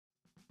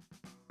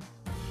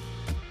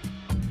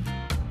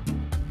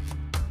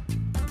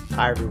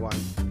Hi, everyone.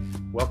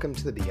 Welcome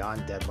to the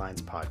Beyond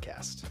Deadlines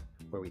podcast,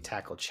 where we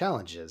tackle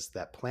challenges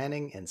that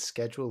planning and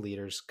schedule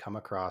leaders come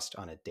across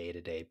on a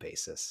day-to-day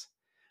basis.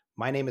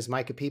 My name is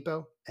Micah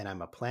Pipo, and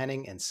I'm a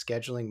planning and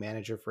scheduling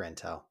manager for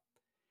Intel.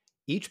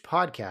 Each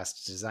podcast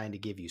is designed to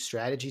give you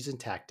strategies and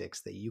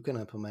tactics that you can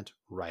implement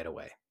right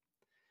away.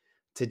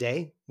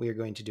 Today, we are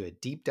going to do a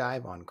deep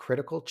dive on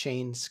critical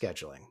chain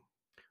scheduling.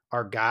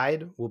 Our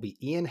guide will be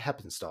Ian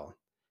Heppenstall,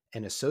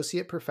 an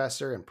associate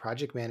professor in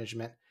project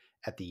management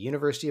at the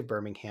University of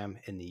Birmingham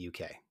in the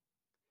UK.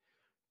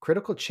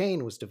 Critical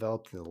Chain was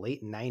developed in the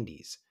late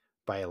 90s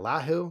by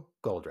Elihu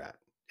Goldratt.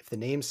 If the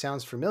name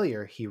sounds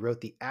familiar, he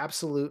wrote the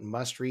absolute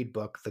must-read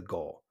book, The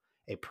Goal,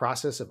 a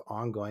process of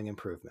ongoing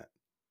improvement.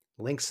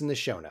 Links in the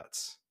show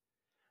notes.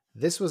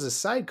 This was a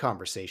side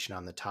conversation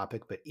on the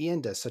topic, but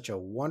Ian does such a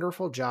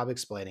wonderful job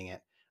explaining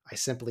it, I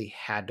simply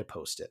had to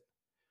post it.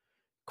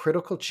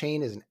 Critical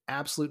Chain is an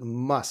absolute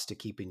must to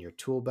keep in your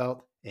tool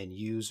belt and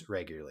use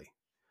regularly.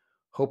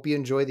 Hope you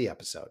enjoy the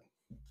episode.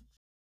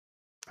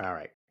 All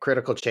right,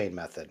 critical chain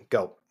method,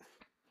 go.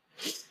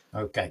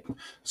 Okay,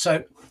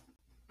 so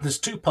there's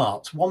two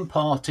parts. One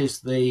part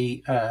is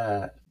the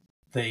techie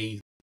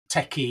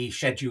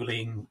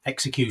scheduling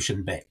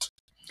execution bit.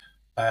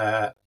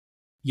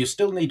 You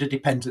still need a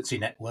dependency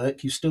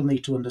network. You still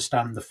need to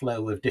understand the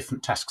flow of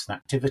different tasks and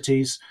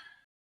activities.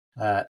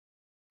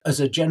 As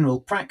a general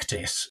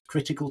practice,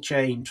 critical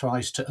chain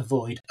tries to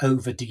avoid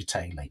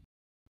over-detailing.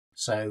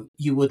 So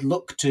you would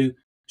look to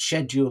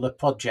schedule a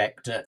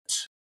project at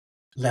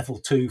level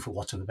 2, for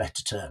want of a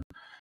better term.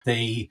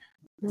 The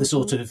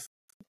sort of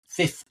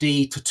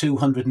 50 to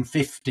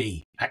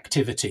 250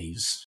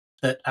 activities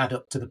that add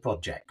up to the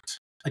project.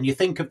 And you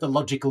think of the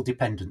logical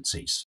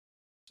dependencies,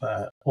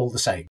 all the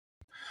same.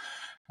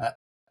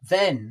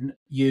 Then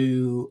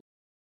you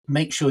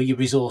make sure you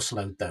resource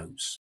load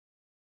those.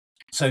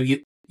 So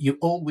you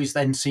always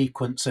then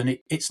sequence, and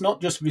it's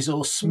not just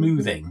resource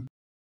smoothing,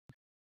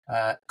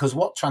 because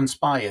what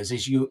transpires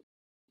is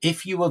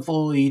if you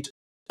avoid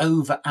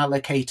over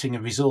allocating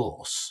a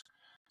resource,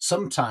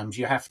 sometimes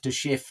you have to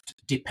shift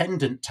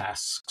dependent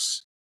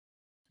tasks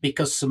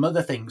because some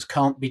other things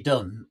can't be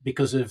done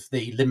because of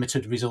the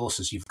limited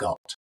resources you've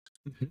got.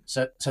 Mm-hmm.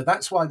 So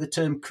that's why the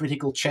term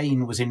critical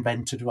chain was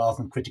invented rather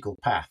than critical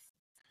path.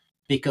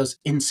 Because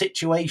in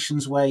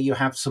situations where you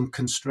have some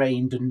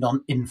constrained and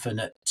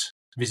non-infinite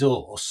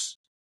resource,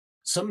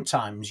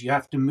 sometimes you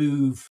have to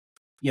move.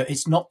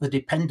 It's not the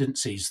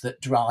dependencies that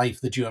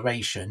drive the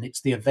duration, it's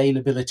the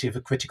availability of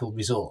a critical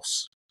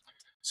resource.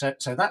 So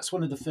that's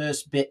one of the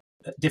first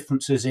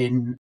differences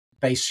in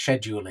base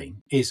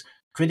scheduling is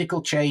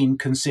critical chain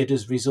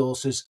considers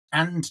resources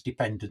and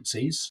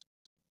dependencies,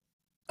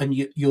 and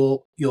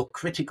your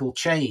critical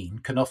chain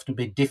can often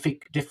be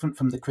different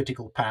from the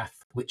critical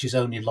path, which is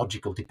only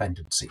logical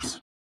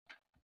dependencies.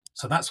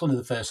 So that's one of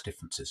the first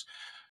differences.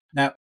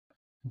 Now,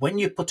 when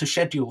you put a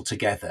schedule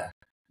together,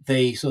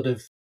 the sort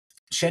of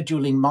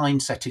scheduling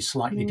mindset is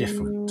slightly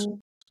different.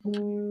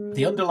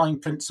 The underlying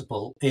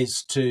principle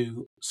is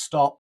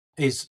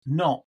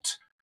not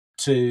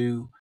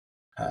to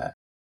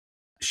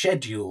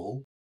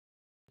schedule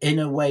in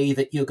a way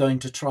that you're going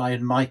to try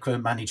and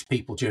micromanage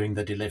people during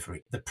the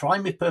delivery. The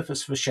primary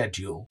purpose for a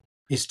schedule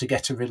is to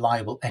get a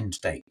reliable end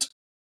date.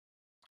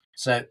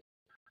 So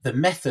the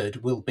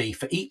method will be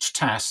for each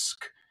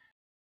task,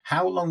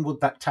 how long would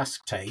that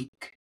task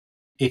take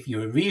if you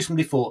were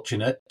reasonably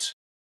fortunate,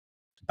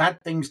 bad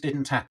things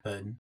didn't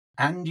happen,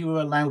 and you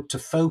were allowed to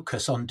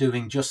focus on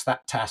doing just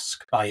that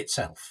task by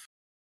itself.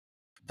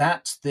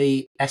 That's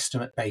the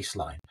estimate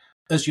baseline.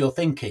 As you're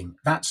thinking,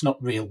 that's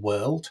not real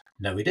world.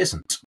 No, it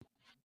isn't.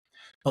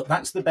 But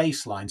that's the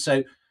baseline.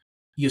 So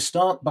you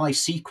start by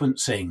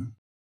sequencing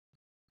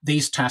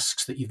these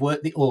tasks that you've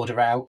worked the order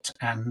out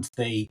and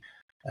the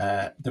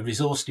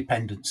resource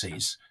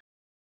dependencies.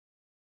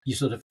 You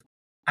sort of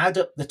add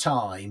up the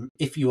time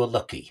if you are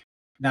lucky.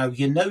 Now,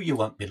 you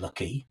won't be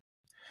lucky.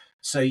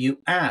 So you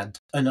add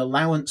an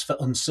allowance for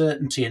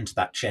uncertainty into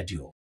that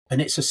schedule.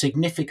 And it's a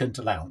significant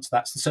allowance.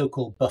 That's the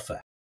so-called buffer.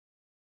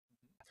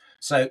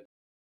 So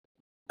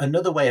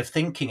another way of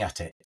thinking at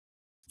it,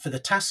 for the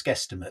task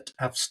estimate,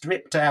 I've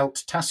stripped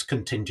out task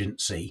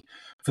contingency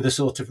for the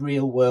sort of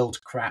real-world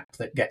crap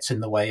that gets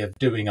in the way of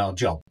doing our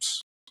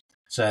jobs.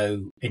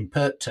 So in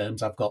PERT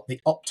terms, I've got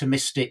the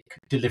optimistic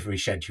delivery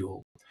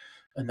schedule,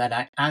 and then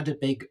I add a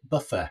big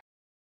buffer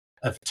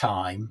of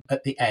time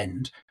at the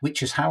end,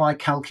 which is how I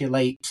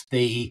calculate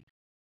a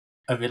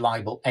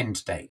reliable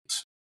end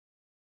date.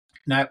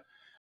 Now,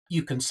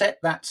 you can set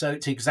that so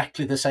it's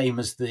exactly the same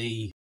as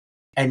the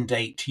end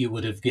date you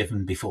would have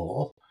given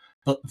before,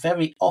 but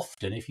very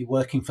often, if you're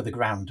working for the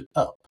ground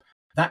up,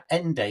 that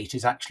end date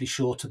is actually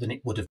shorter than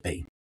it would have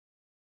been.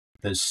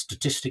 There's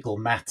statistical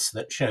maths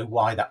that show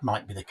why that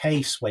might be the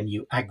case. When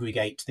you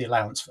aggregate the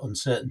allowance for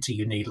uncertainty,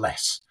 you need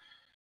less.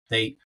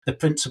 The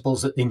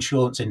principles that the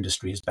insurance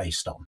industry is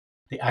based on,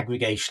 the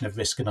aggregation of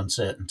risk and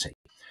uncertainty.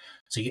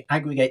 So you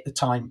aggregate the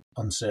time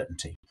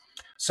uncertainty.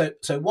 So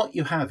what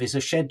you have is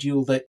a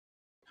schedule that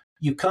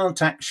you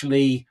can't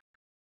actually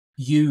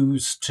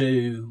use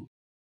to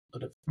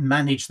sort of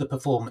manage the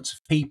performance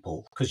of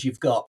people, because you've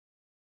got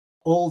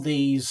all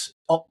these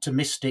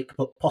optimistic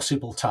but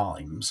possible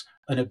times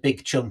and a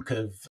big chunk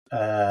of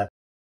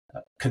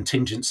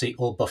contingency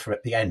or buffer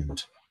at the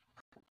end.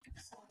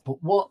 But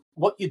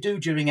what you do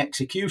during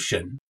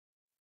execution,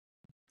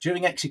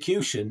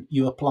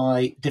 you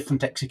apply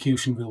different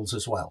execution rules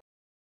as well.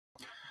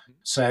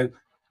 So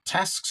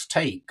tasks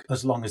take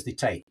as long as they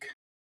take.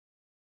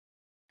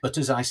 But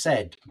as I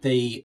said,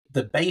 the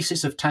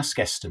basis of task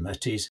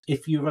estimate is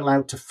if you're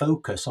allowed to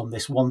focus on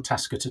this one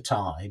task at a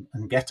time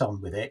and get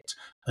on with it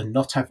and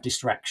not have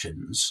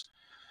distractions.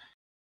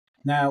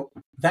 Now,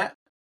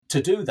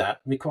 to do that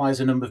requires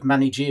a number of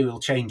managerial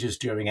changes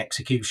during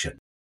execution.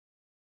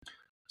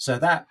 So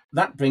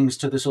that brings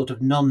to the sort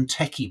of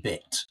non-techie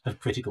bit of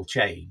critical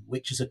chain,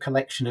 which is a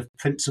collection of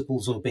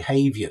principles or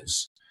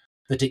behaviours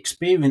that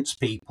experienced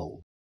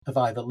people have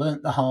either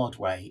learnt the hard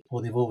way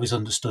or they've always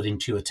understood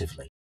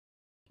intuitively.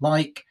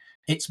 Like,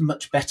 it's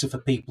much better for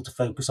people to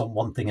focus on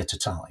one thing at a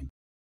time.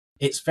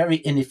 It's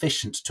very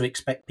inefficient to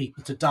expect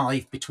people to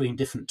dive between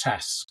different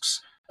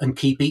tasks and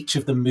keep each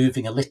of them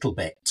moving a little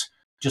bit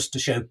just to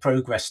show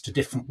progress to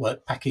different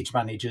work package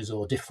managers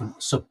or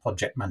different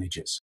sub-project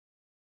managers.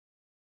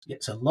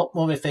 It's a lot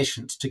more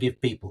efficient to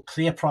give people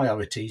clear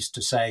priorities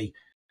to say,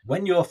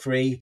 when you're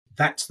free,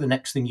 that's the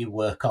next thing you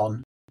work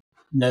on,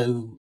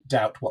 no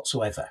doubt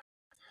whatsoever.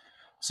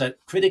 So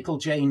critical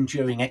chain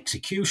during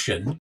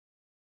execution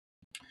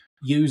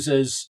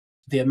uses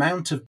the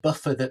amount of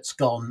buffer that's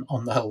gone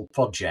on the whole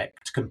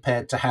project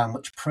compared to how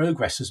much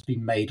progress has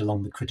been made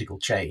along the critical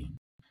chain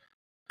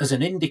as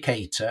an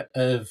indicator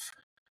of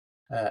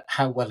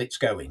how well it's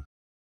going.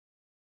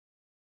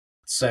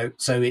 So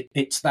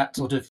it's that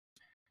sort of,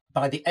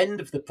 by the end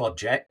of the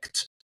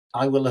project,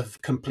 I will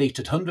have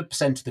completed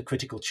 100% of the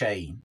critical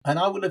chain and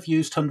I will have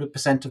used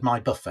 100% of my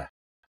buffer.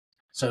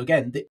 So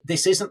again,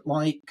 this isn't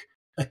like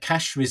a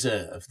cash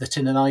reserve that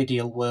in an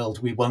ideal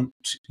world we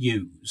won't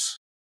use.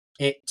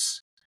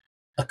 It's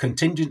a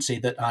contingency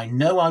that I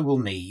know I will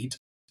need.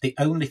 The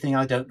only thing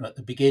I don't know at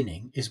the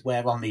beginning is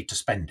where I'll need to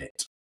spend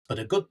it. But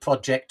a good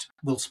project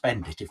will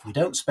spend it. If we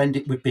don't spend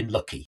it, we've been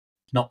lucky,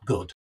 not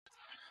good.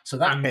 So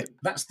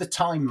that's the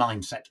time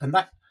mindset. And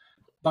that,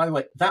 by the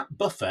way, that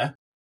buffer,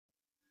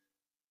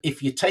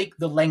 if you take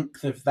the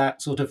length of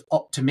that sort of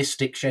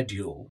optimistic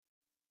schedule,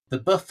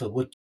 the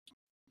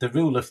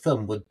rule of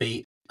thumb would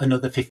be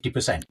another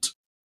 50%.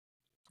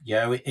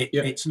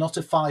 It's not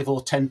a 5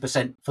 or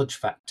 10% fudge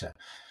factor,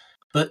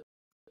 but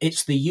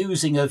it's the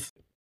using of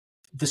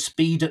the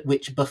speed at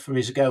which buffer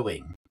is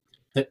going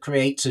that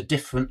creates a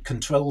different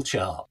control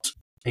chart.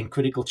 In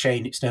critical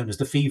chain, it's known as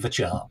the fever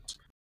chart.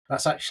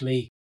 That's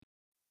actually,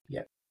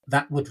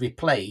 that would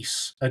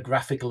replace a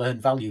graphical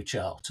earned value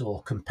chart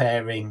or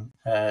comparing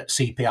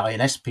CPI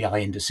and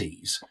SPI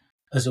indices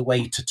as a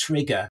way to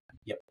trigger,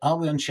 are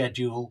we on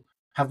schedule?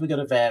 Have we got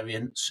a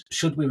variance?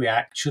 Should we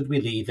react? Should we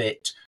leave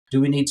it?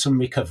 Do we need some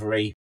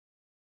recovery?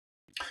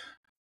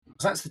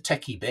 So that's the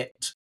techie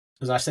bit.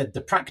 As I said,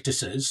 the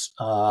practices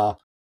are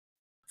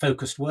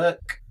focused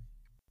work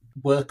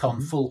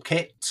on full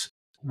kit,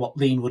 what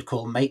Lean would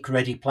call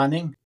make-ready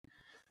planning,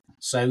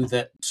 so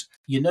that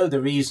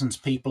the reasons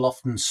people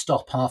often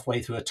stop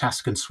halfway through a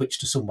task and switch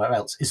to somewhere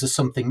else is there's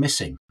something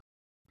missing.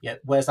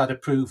 Where's that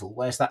approval?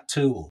 Where's that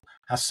tool?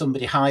 Has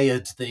somebody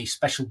hired the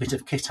special bit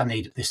of kit I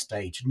need at this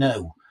stage?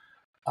 No.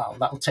 Oh,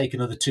 that'll take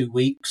another 2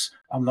 weeks.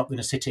 I'm not going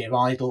to sit here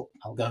idle.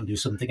 I'll go and do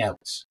something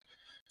else.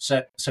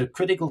 So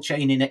critical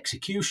chain in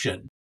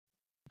execution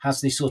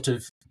has these sort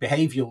of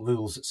behavioural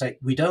rules that say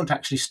we don't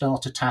actually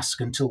start a task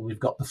until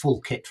we've got the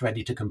full kit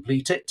ready to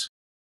complete it.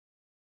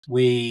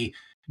 We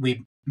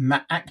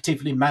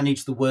actively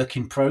manage the work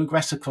in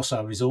progress across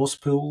our resource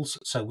pools,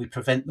 so we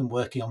prevent them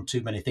working on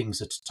too many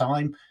things at a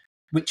time,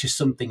 which is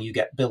something you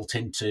get built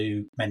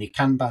into many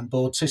Kanban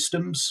board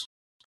systems.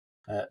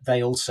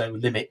 They also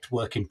limit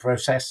work in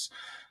process.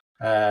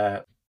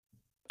 That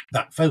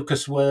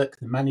focus work,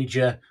 the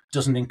manager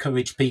doesn't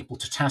encourage people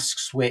to task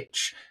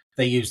switch.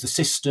 They use the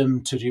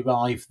system to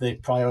derive the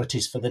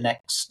priorities for the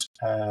next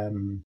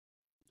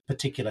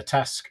particular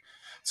task.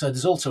 So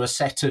there's also a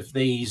set of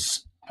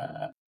these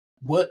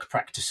work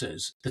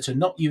practices that are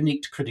not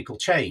unique to critical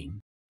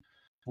chain.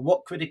 But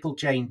what critical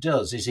chain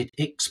does is it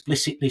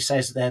explicitly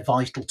says they're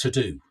vital to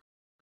do.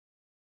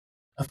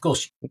 Of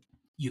course,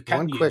 you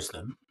can use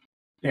them.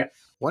 Yeah.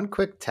 One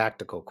quick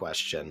tactical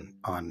question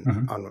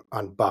on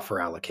buffer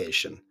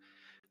allocation.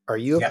 Are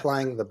you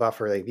applying the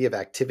buffer, like if you have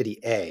activity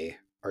A,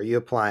 are you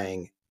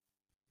applying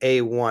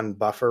A1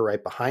 buffer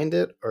right behind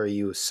it, or are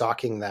you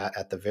socking that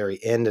at the very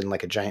end in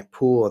like a giant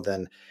pool and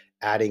then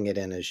adding it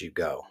in as you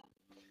go?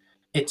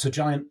 It's a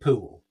giant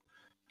pool.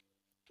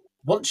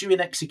 Once you're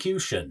in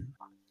execution,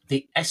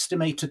 the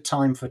estimated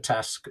time for a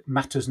task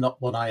matters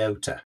not one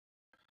iota.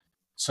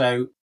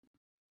 So,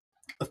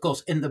 of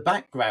course, in the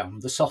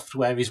background, the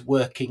software is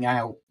working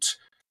out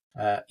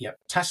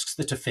tasks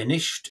that are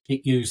finished,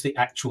 it uses the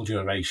actual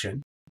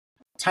duration.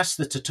 Tasks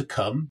that are to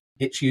come,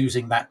 it's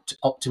using that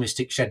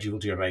optimistic schedule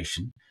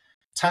duration.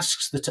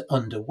 Tasks that are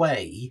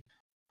underway,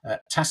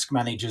 task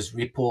managers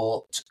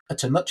report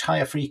at a much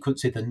higher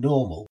frequency than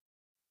normal.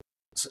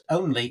 It's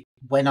only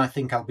when I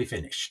think I'll be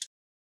finished.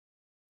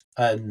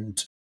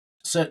 And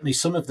certainly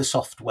some of the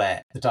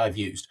software that I've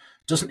used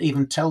doesn't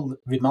even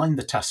remind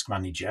the task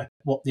manager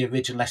what the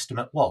original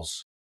estimate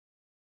was.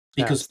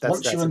 Because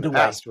once you're in the underway,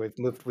 past.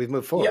 We've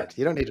moved forward. Yeah,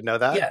 You don't need to know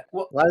that. Yeah.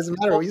 Why does it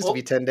matter? It used to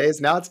be 10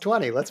 days. Now it's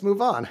 20. Let's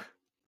move on.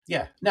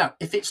 Yeah. Now,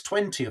 if it's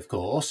 20, of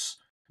course,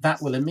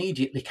 that will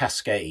immediately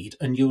cascade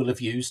and you will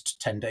have used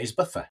 10 days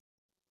buffer.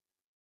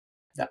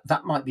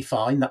 That might be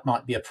fine. That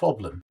might be a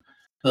problem.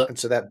 But and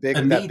so that big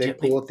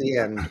pool at the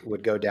end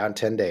would go down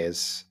 10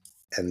 days,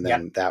 and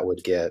then that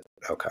would get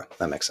okay.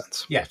 That makes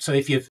sense. Yeah. So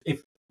it's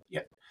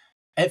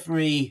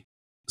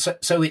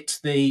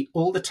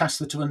all the tasks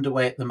that are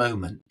underway at the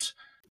moment,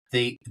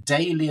 the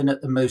daily and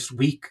at the most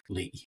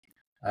weekly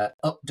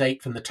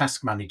update from the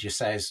task manager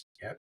says,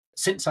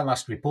 since I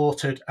last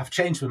reported, I've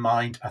changed my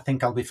mind. I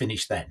think I'll be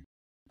finished then.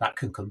 That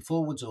can come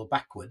forwards or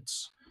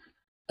backwards.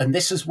 And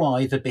this is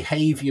why the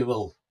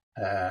behavioural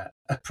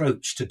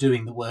approach to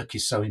doing the work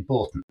is so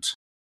important.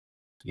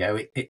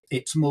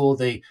 It's more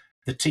the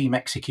team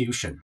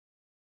execution.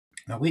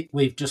 Now,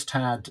 we've just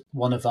had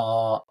one of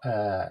our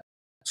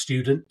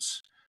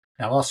students.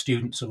 Now, our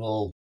students are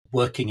all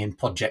working in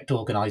project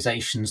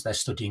organisations. They're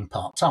studying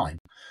part-time.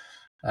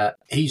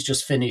 He's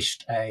just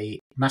finished a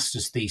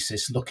master's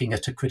thesis looking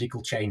at a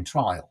critical chain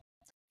trial.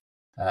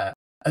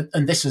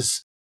 And this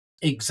is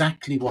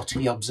exactly what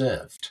he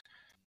observed.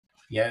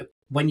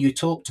 When you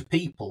talk to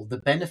people, the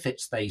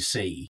benefits they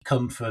see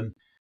come from,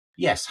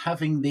 yes,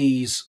 having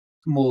these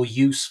more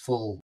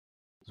useful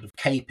sort of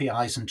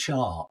KPIs and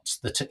charts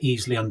that are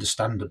easily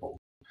understandable.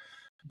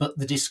 But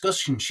the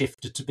discussion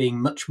shifted to being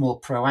much more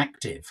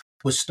proactive.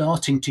 We're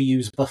starting to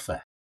use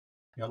buffer.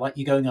 Like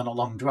you're going on a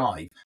long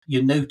drive,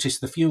 you notice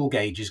the fuel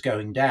gauge is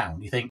going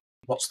down. You think,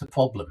 what's the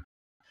problem?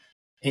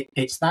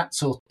 It's that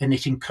sort, and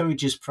it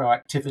encourages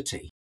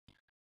proactivity.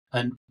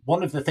 And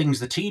one of the things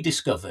that he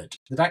discovered,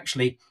 that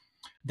actually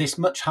this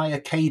much higher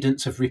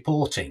cadence of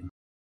reporting,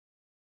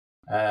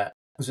 as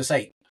I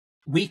say,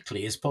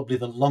 weekly is probably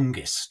the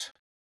longest.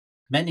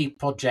 Many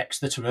projects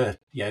that are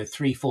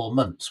 3-4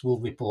 months will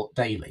report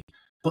daily.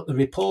 But the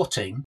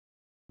reporting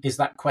is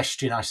that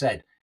question I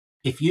said.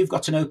 If you've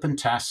got an open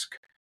task,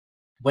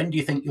 when do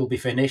you think you'll be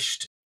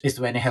finished? Is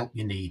there any help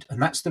you need?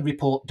 And that's the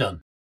report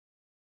done.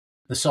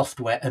 The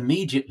software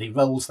immediately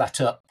rolls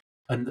that up.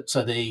 And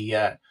so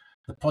the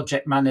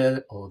project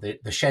manager or the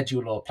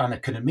scheduler or planner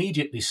can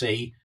immediately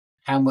see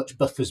how much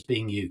buffer is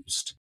being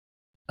used.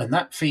 And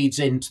that feeds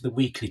into the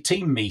weekly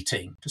team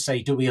meeting to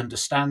say, do we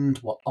understand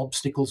what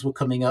obstacles were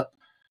coming up?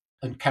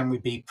 And can we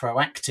be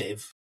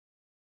proactive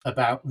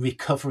about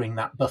recovering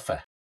that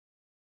buffer?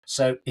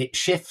 So it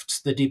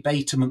shifts the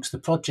debate amongst the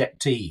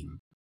project team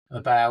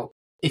about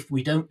if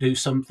we don't do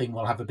something,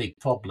 we'll have a big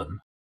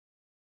problem.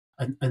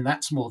 And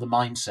that's more the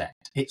mindset.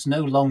 It's no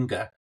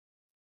longer,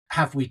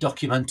 have we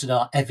documented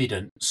our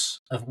evidence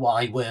of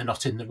why we're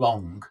not in the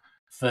wrong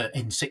for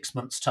in 6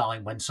 months'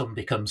 time when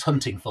somebody comes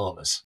hunting for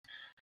us?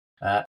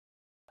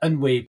 And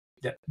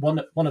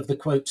one of the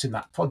quotes in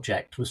that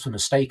project was from a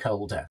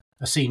stakeholder,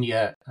 a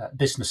senior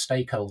business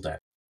stakeholder,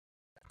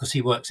 because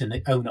he works in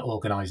the owner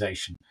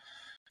organisation.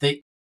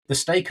 The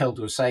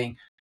stakeholder was saying,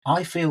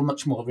 I feel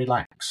much more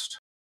relaxed.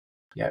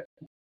 I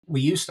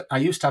used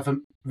to have a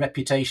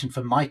reputation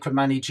for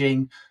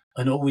micromanaging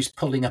and always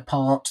pulling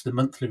apart the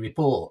monthly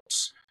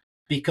reports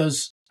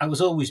because I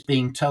was always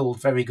being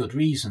told very good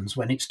reasons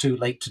when it's too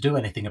late to do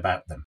anything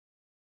about them.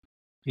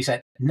 He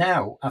said,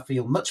 now I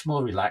feel much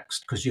more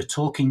relaxed because you're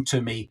talking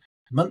to me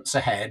months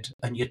ahead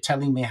and you're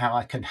telling me how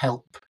I can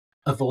help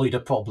avoid a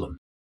problem.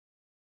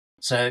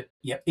 So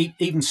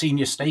even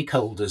senior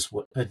stakeholders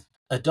were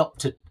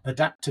adapted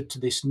to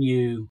this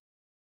new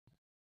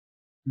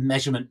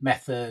measurement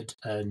method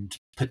and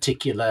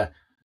particular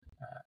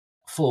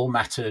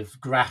format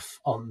of graph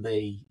on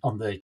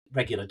the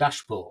regular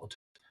dashboard,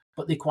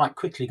 but they quite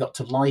quickly got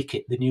to like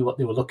it. They knew what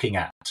they were looking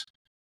at,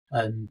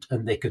 and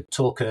they could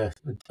talk a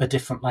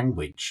different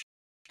language.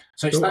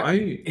 So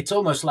it's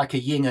almost like a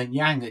yin and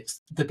yang. It's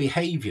the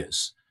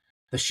behaviours.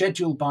 The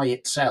schedule by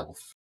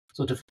itself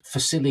sort of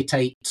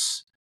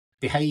facilitates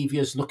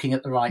behaviours, looking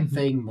at the right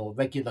thing, more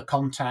regular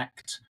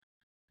contact.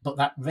 But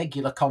that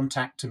regular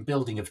contact and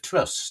building of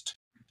trust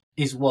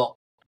is what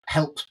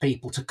helps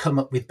people to come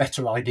up with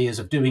better ideas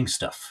of doing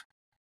stuff,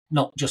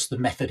 not just the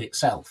method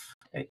itself.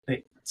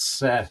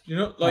 It's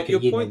like your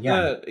point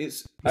there.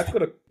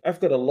 I've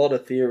got a lot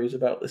of theories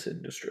about this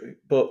industry,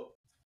 but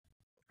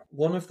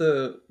one of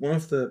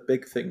the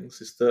big things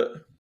is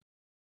that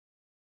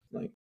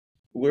like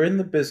we're in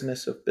the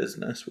business of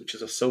business, which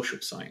is a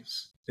social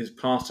science. Is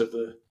part of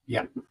the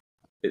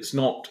It's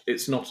not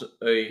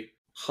a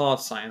hard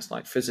science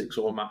like physics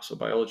or maths or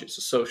biology. It's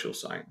a social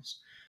science,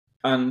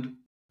 and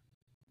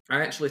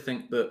I actually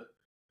think that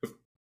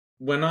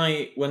when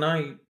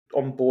I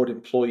onboard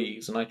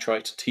employees and I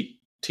try to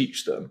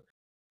teach them,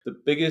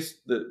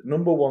 the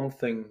number one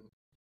thing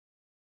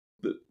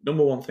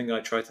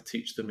I try to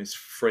teach them is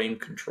frame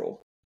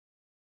control.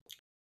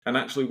 And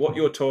actually, what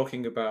you're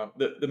talking about,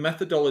 the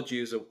methodology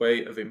is a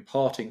way of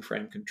imparting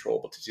frame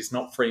control, but it is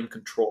not frame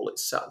control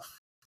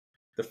itself.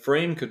 The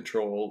frame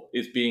control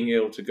is being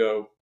able to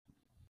go,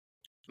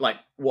 like,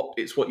 what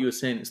you were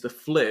saying, it's the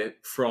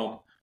flip from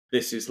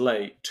this is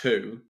late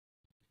to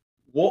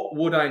what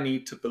would I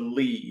need to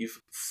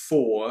believe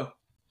for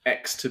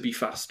X to be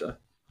faster?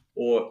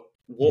 Or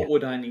what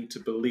would I need to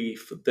believe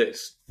for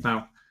this?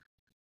 Now,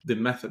 the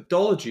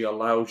methodology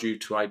allows you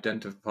to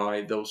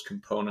identify those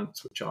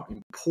components which are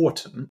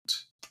important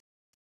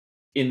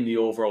in the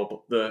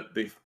overall,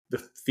 the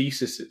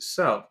thesis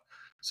itself.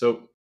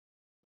 So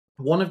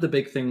one of the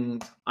big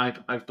things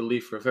I've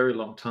believed for a very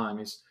long time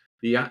is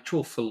the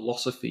actual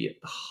philosophy at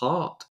the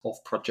heart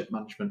of project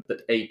management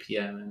that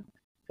APM and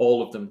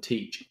all of them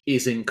teach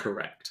is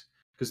incorrect,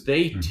 because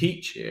they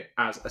teach it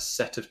as a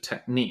set of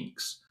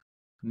techniques,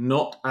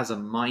 not as a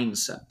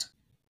mindset.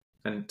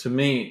 And to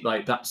me,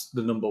 like, that's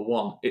the number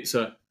one. It's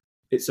a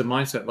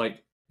mindset.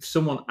 Like, if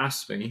someone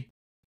asks me,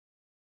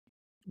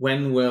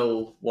 when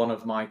will one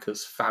of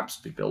Micah's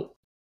fabs be built?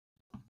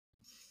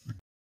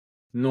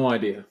 No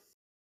idea.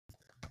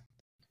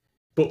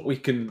 But we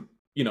can,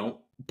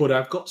 but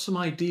I've got some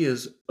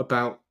ideas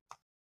about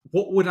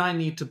what would I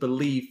need to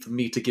believe for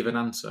me to give an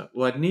answer?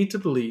 Well, I'd need to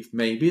believe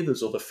maybe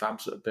there's other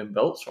fabs that have been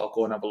built, so I'll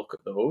go and have a look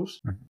at those.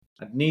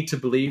 I'd need to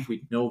believe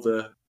we know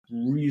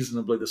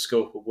reasonably the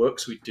scope of work,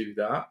 so we do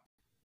that.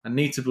 I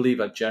need to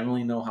believe I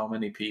generally know how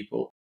many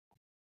people.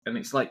 And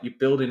it's like you're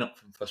building up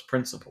from first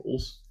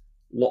principles,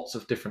 lots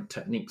of different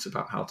techniques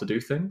about how to do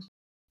things.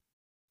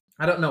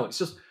 I don't know. It's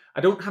just,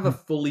 I don't have a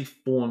fully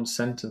formed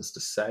sentence to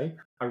say.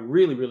 I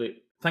really,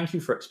 really, thank you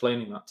for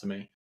explaining that to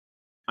me.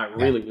 I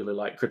really, really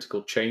like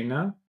critical chain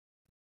now.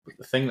 But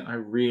the thing that I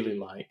really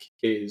like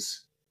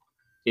is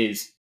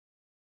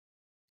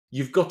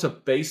you've got a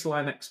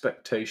baseline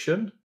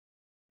expectation,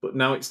 but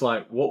now it's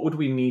like, what would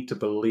we need to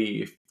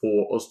believe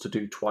for us to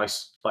do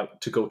twice, like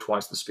to go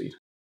twice the speed?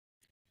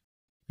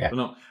 Yeah.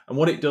 And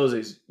what it does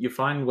is you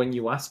find when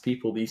you ask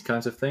people these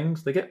kinds of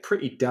things, they get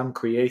pretty damn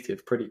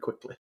creative pretty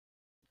quickly.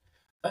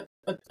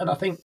 And I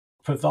think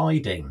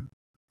providing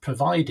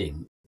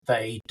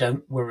they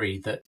don't worry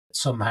that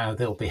somehow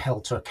they'll be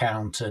held to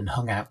account and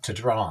hung out to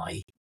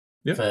dry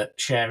for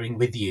sharing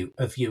with you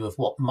a view of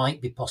what might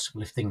be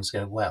possible if things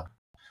go well.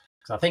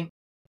 Because I think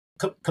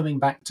coming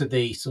back to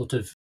the sort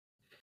of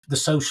the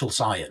social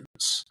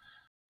science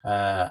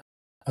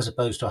as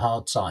opposed to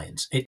hard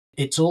science,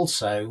 it's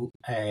also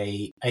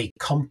a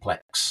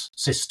complex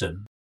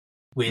system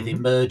with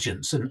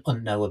emergence and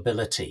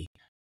unknowability,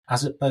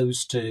 as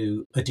opposed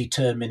to a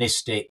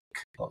deterministic,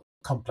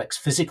 complex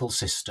physical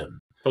system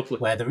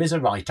where there is a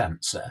right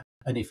answer.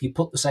 And if you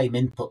put the same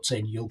inputs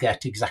in, you'll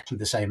get exactly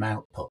the same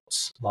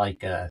outputs,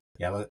 like a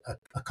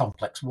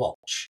complex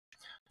watch.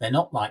 They're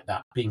not like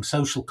that. Being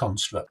social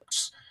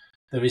constructs,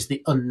 there is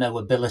the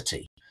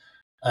unknowability.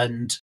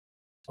 And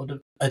sort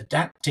of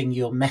adapting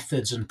your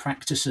methods and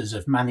practices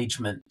of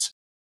management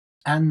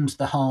and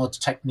the hard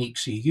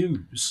techniques you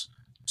use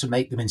to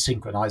make them in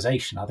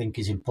synchronization, I think,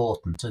 is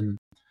important. And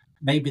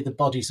maybe the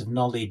bodies of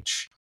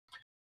knowledge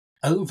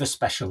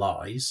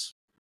over-specialize,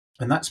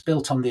 and that's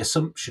built on the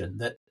assumption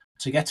that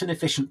to get an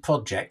efficient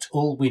project,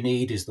 all we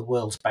need is the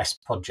world's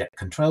best project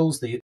controls,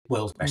 the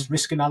world's best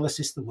risk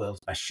analysis, the world's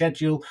best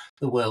schedule,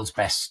 the world's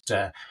best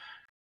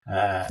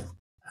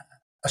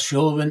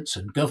assurance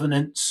and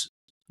governance.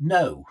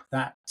 No,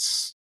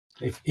 that's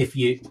if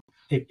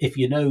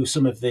you know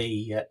some of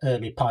the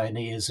early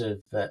pioneers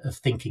of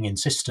thinking in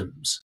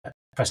systems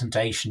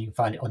presentation, you can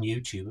find it on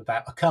YouTube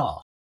about a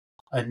car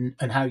and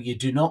how you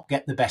do not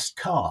get the best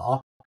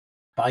car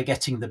by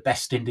getting the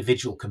best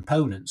individual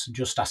components and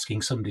just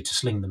asking somebody to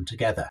sling them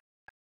together.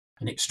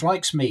 And it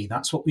strikes me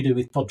that's what we do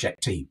with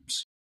project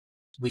teams.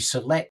 We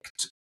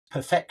select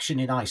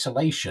perfection in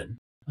isolation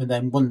and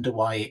then wonder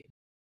why,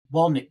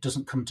 it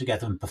doesn't come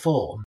together and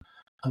perform,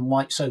 and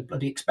why it's so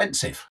bloody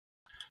expensive.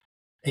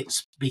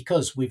 It's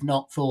because we've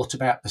not thought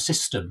about the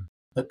system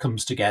that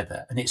comes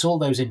together, and it's all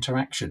those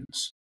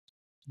interactions.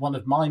 One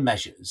of my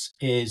measures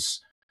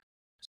is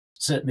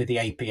certainly the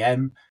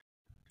APM.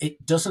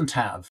 It doesn't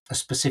have a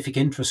specific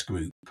interest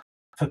group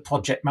for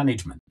project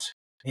management.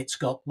 It's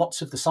got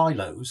lots of the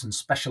silos and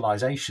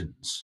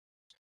specializations,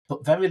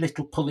 but very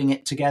little pulling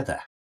it together.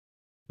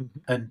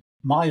 And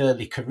my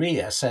early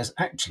career says,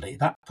 actually,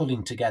 that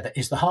pulling together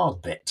is the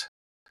hard bit,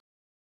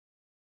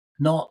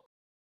 not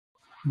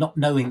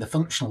knowing the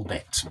functional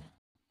bit.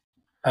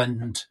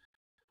 And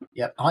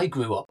I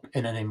grew up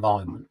in an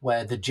environment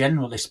where the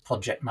generalist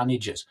project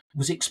managers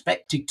was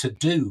expected to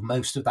do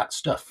most of that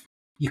stuff.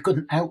 You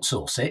couldn't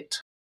outsource it.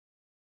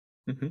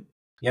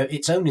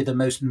 It's only the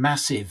most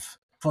massive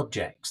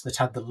projects that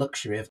had the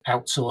luxury of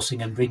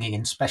outsourcing and bringing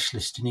in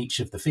specialists in each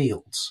of the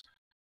fields.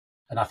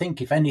 And I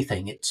think, if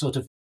anything, it's sort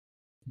of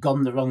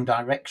gone the wrong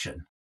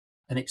direction.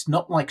 And it's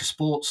not like a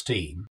sports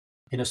team.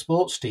 In a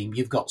sports team,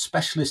 you've got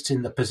specialists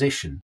in the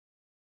position,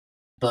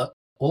 but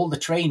all the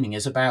training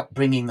is about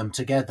bringing them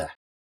together,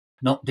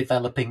 not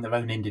developing their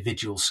own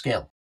individual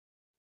skill.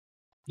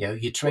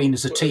 You train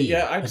as a team.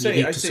 Yeah, I'd say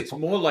it's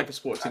more like a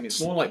sports team.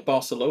 It's more like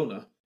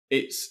Barcelona.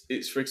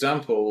 It's for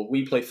example,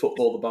 we play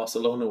football the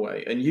Barcelona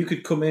way, and you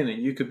could come in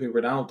and you could be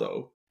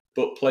Ronaldo,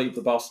 but play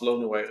the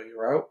Barcelona way or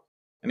you're out.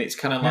 And it's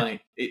kind of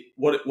like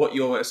what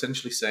you're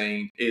essentially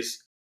saying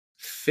is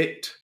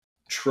fit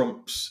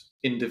trumps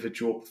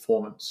individual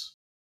performance.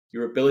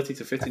 Your ability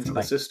to fit into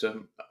the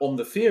system, on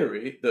the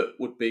theory that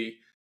would be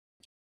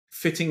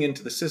fitting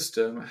into the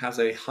system has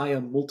a higher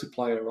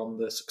multiplier on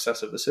the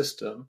success of the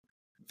system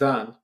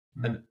than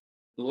a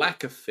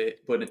lack of fit,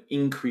 but an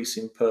increase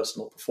in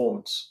personal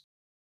performance.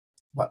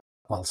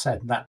 Well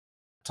said. That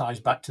ties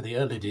back to the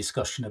earlier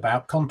discussion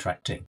about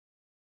contracting.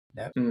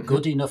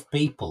 Good enough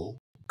people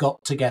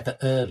got together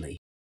early,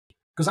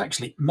 because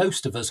actually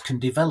most of us can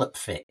develop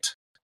fit.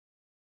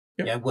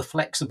 We're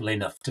flexible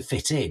enough to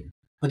fit in,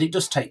 but it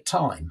does take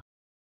time.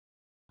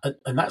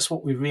 And that's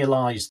what we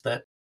realised,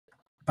 that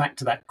back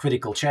to that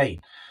critical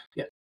chain.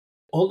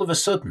 All of a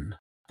sudden,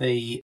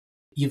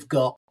 you've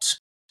got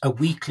a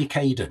weekly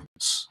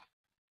cadence,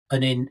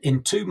 and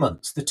in 2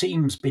 months, the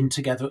team's been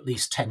together at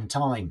least 10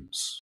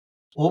 times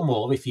or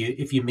more if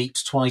you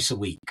meet twice a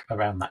week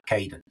around that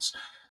cadence.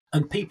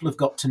 And people have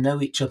got to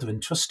know each other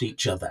and trust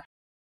each other.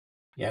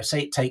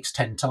 Say it takes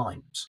 10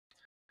 times.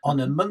 On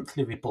a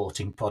monthly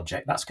reporting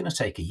project, that's going to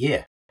take a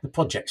year. The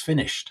project's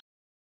finished.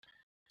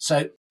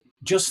 So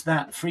just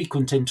that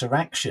frequent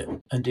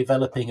interaction and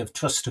developing of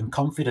trust and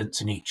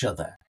confidence in each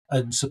other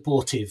and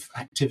supportive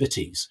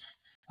activities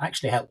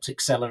actually helps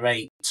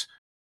accelerate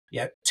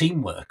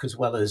teamwork, as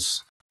well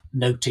as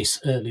notice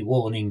early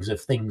warnings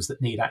of things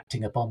that need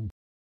acting upon,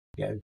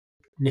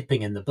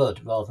 nipping in the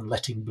bud rather than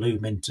letting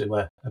bloom into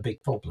a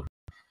big problem.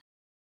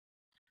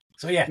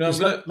 So I'm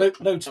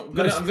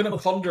going to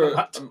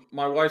ponder.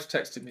 My wife's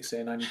texted me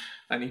saying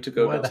I need to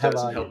go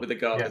downstairs and help with the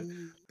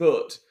garden.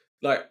 But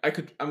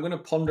I'm going to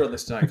ponder on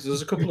this tonight, because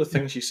there's a couple of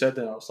things you said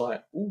there. I was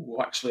like, ooh,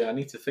 actually, I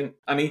need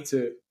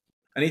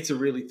to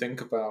really think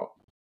about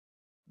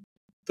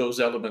those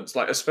elements,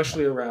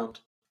 especially around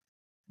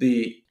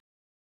the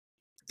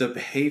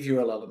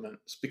behavioral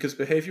elements, because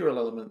behavioral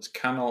elements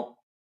can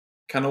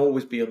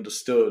always be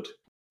understood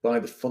by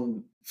the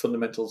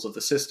fundamentals of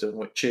the system,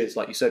 which is,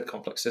 like you said,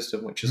 complex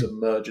system, which is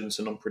emergence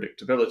and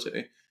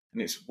unpredictability.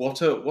 And it's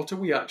what are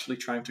we actually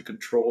trying to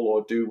control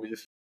or do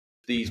with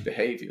these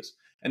behaviors?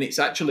 And it's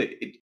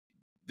actually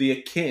the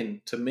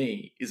akin to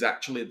me is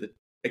actually the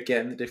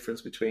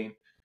difference between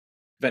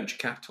venture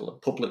capital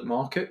and public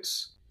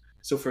markets.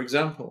 So, for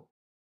example,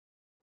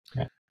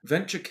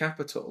 venture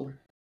capital,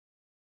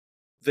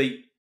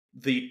 the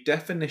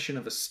definition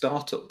of a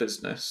startup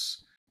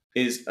business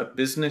is a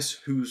business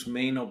whose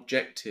main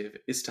objective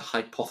is to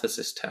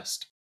hypothesis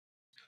test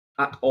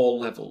at all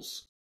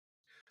levels.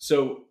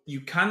 So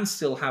you can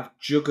still have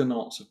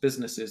juggernauts of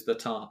businesses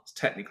that are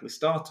technically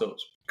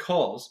startups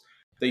because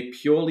they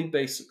purely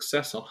base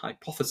success on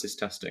hypothesis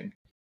testing.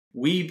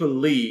 We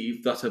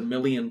believe that 1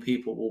 million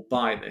people will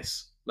buy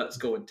this. Let's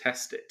go and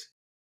test it.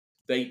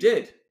 They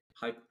did.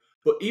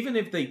 But even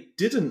if they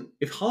didn't,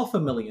 if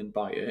 500,000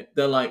 buy it,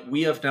 they're like,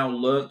 we have now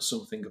learned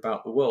something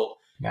about the world.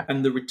 Yeah.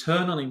 And the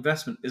return on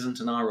investment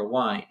isn't an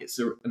ROI, it's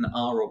an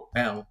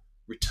ROL,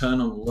 return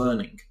on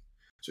learning.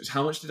 So it's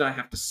how much did I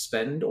have to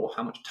spend, or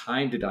how much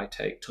time did I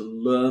take to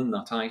learn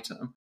that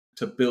item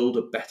to build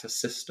a better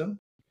system,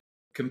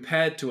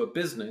 compared to a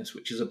business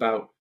which is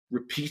about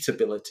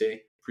repeatability,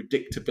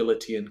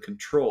 predictability, and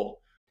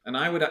control. And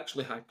I would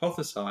actually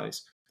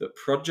hypothesize that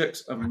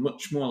projects are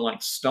much more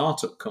like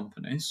startup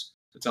companies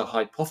that are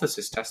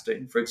hypothesis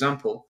testing. For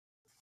example,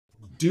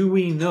 do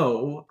we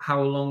know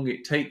how long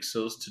it takes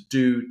us to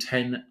do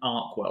 10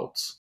 arc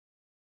welds?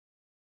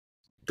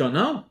 Don't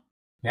know.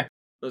 Yeah.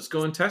 Let's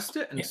go and test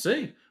it and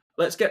see.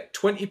 Let's get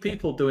 20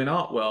 people doing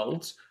arc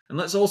welds, and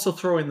let's also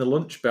throw in the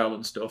lunch bell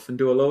and stuff and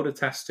do a load of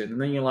testing.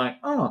 And then you're like,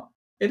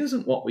 it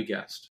isn't what we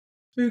guessed.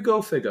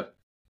 Go figure.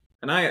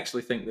 And I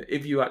actually think that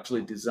if you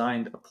actually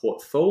designed a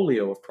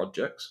portfolio of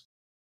projects,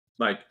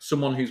 like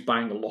someone who's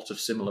buying a lot of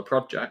similar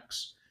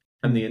projects,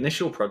 and the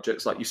initial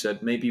projects, like you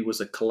said, maybe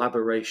was a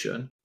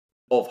collaboration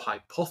of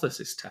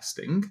hypothesis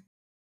testing,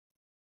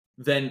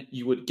 then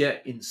you would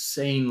get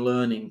insane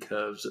learning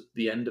curves at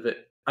the end of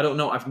it. I don't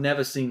know. I've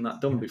never seen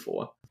that done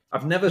before.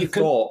 I've never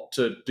thought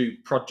to do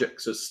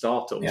projects as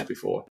startups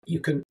before. You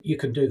can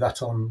do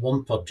that on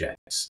one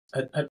project.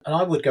 And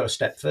I would go a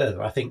step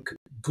further. I think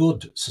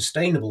good,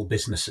 sustainable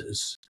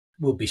businesses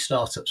will be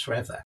startups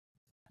forever.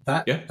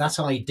 That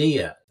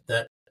idea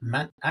that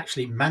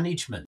actually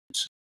management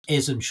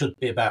is and should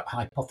be about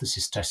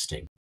hypothesis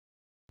testing.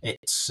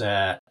 It's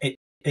what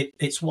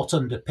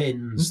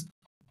underpins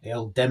the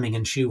old Deming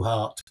and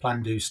Schuhart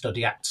plan, do,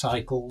 study, act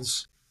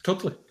cycles.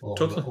 Totally.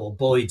 Or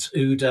Boyd's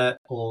OODA,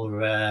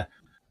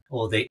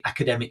 or the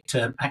academic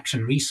term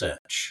action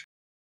research.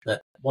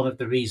 That one of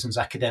the reasons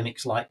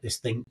academics like this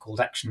thing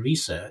called action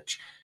research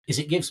is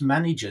it gives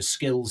managers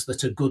skills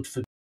that are good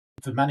for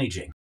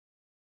managing.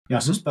 I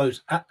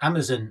suppose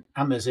Amazon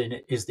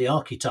is the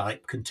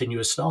archetype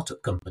continuous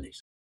startup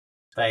companies.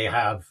 They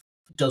have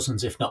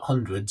dozens, if not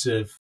hundreds,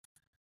 of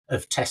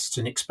tests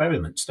and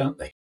experiments, don't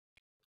they?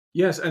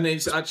 Yes, and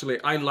it's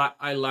actually I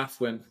laugh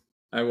when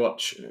I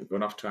watch,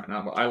 going off track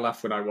now, but I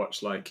laugh when I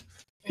watch like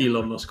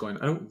Elon Musk going,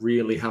 I don't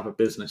really have a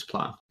business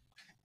plan,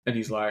 and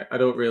he's like, I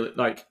don't really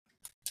like.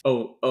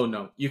 Oh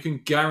no, you can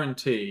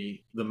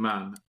guarantee the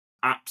man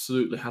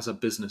absolutely has a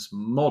business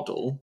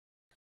model.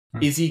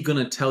 Is he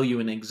going to tell you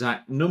an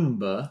exact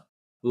number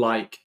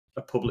like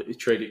a publicly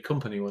traded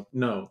company would?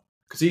 No,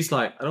 because he's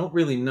like, I don't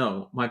really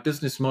know. My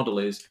business model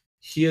is,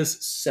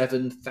 here's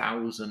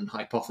 7,000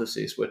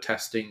 hypotheses we're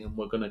testing and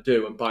we're going to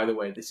do. And by the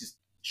way, this is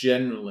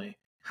generally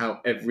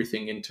how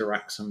everything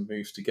interacts and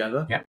moves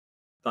together. Yeah.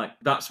 Like,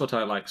 that's what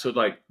I like. So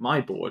like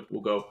my board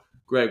will go,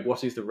 Greg,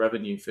 what is the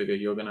revenue figure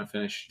you're going to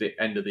finish the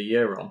end of the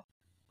year on?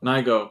 And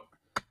I go,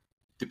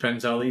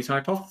 depends how these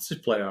hypotheses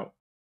play out.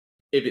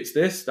 If it's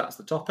this, that's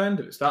the top end.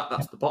 If it's that,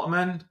 that's the bottom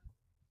end.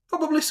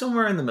 Probably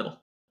somewhere in the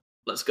middle.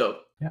 Let's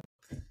go. Yeah.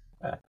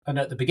 And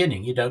at the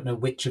beginning, you don't know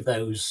which of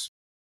those,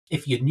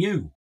 if you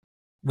knew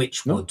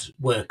which would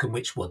work and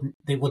which wouldn't,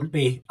 there wouldn't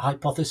be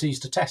hypotheses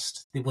to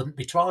test. There wouldn't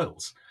be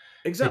trials.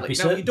 Exactly.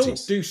 Now, you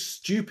don't do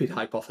stupid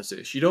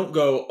hypotheses. You don't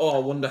go, I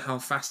wonder how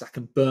fast I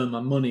can burn my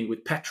money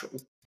with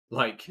petrol.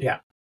 Like,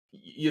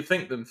 you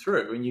think them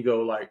through and you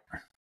go like,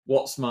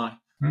 what's my,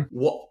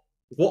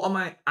 what am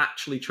I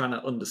actually trying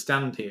to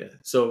understand here?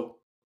 So,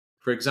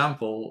 for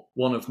example,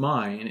 one of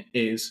mine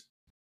is,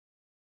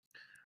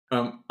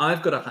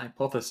 I've got a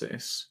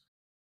hypothesis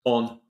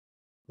on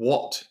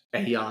what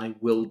AI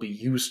will be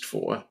used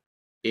for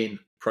in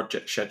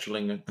project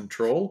scheduling and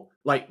control,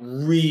 like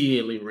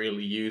really,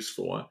 really used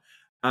for.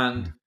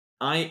 And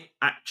I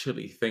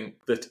actually think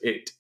that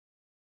it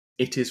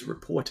is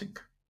reporting.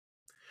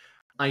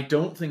 I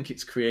don't think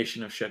it's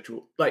creation of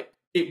schedule. Like,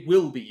 it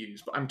will be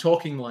used, but I'm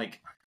talking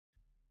like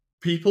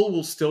people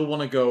will still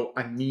want to go,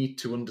 I need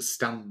to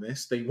understand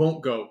this. They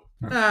won't go,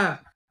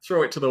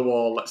 throw it to the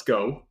wall, let's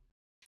go,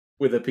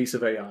 with a piece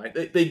of AI.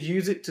 They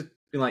use it to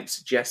like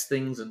suggest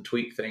things and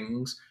tweak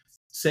things,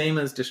 same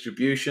as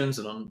distributions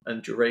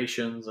and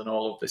durations and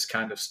all of this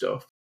kind of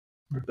stuff.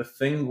 The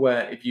thing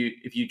where if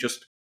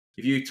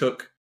you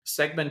took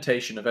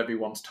segmentation of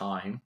everyone's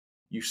time,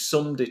 you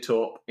summed it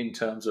up in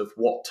terms of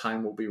what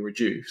time will be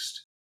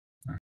reduced,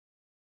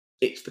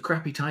 it's the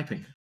crappy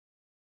typing.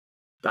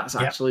 That's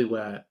actually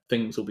where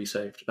things will be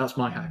saved. That's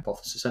my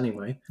hypothesis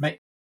anyway.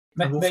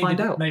 We'll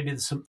find out. Maybe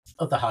there's some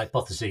other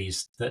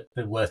hypotheses that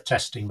are worth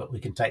testing, but we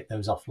can take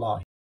those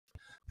offline.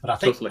 But I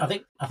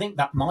think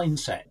that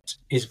mindset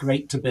is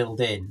great to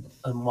build in,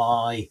 and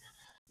why,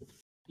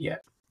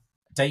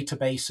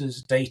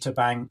 databases, data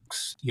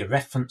banks, your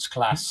reference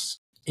class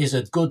is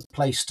a good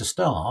place to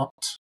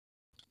start.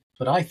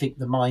 But I think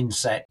the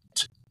mindset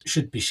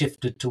should be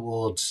shifted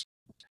towards,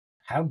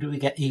 how do we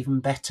get even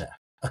better?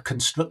 A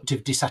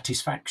constructive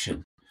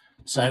dissatisfaction.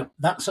 So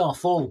that's our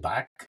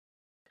fallback.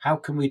 How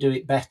can we do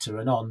it better?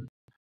 And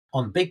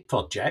on big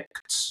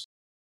projects,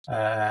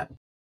 I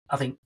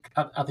think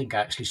I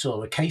actually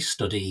saw a case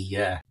study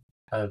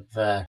of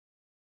I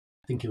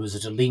think it was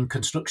at a Lean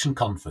Construction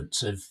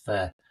conference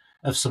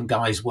of some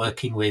guys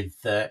working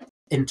with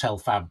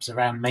Intel fabs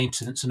around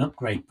maintenance and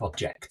upgrade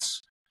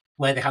projects,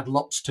 where they had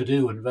lots to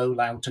do and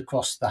roll out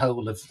across the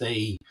whole of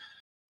the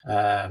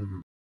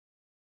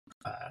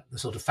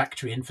sort of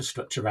factory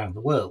infrastructure around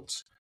the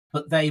world.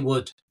 But they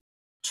would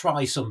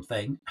try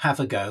something, have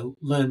a go,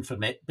 learn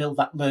from it, build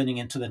that learning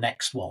into the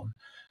next one.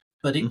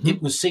 But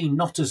it was seen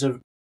not as a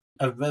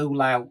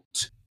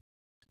rollout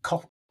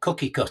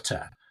cookie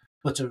cutter,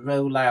 but a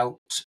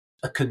rollout,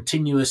 a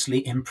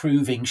continuously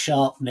improving,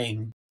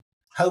 sharpening,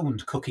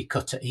 honed cookie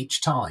cutter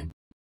each time.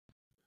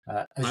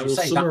 I will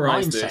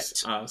summarize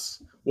this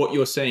as, what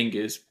you're saying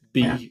is,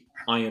 be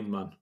Iron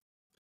Man.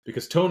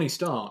 Because Tony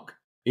Stark,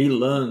 he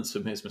learns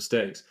from his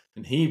mistakes,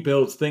 and he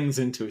builds things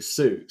into his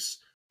suits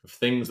of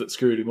things that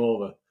screwed him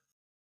over.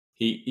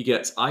 He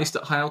gets iced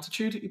at high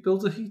altitude, he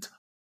builds a heater.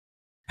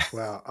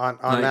 Well,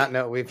 on that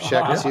note, we've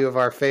checked 2 of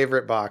our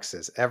favorite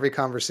boxes. Every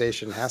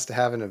conversation has to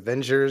have an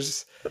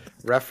Avengers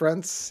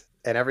reference,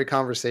 and every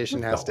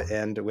conversation has to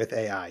end with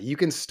AI. You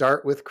can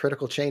start with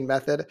critical chain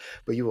method,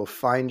 but you will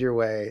find your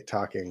way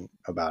talking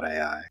about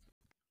AI.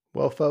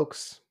 Well,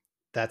 folks,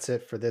 that's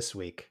it for this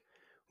week.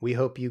 We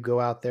hope you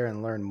go out there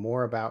and learn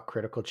more about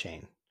critical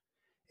chain.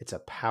 It's a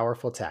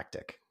powerful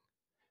tactic.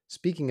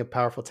 Speaking of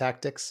powerful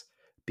tactics,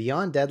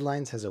 Beyond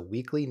Deadlines has a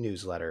weekly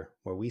newsletter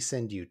where we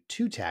send you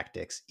 2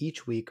 tactics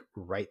each week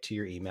right to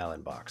your email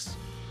inbox.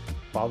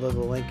 Follow the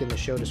link in the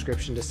show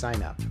description to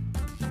sign up.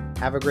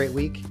 Have a great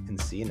week and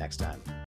see you next time.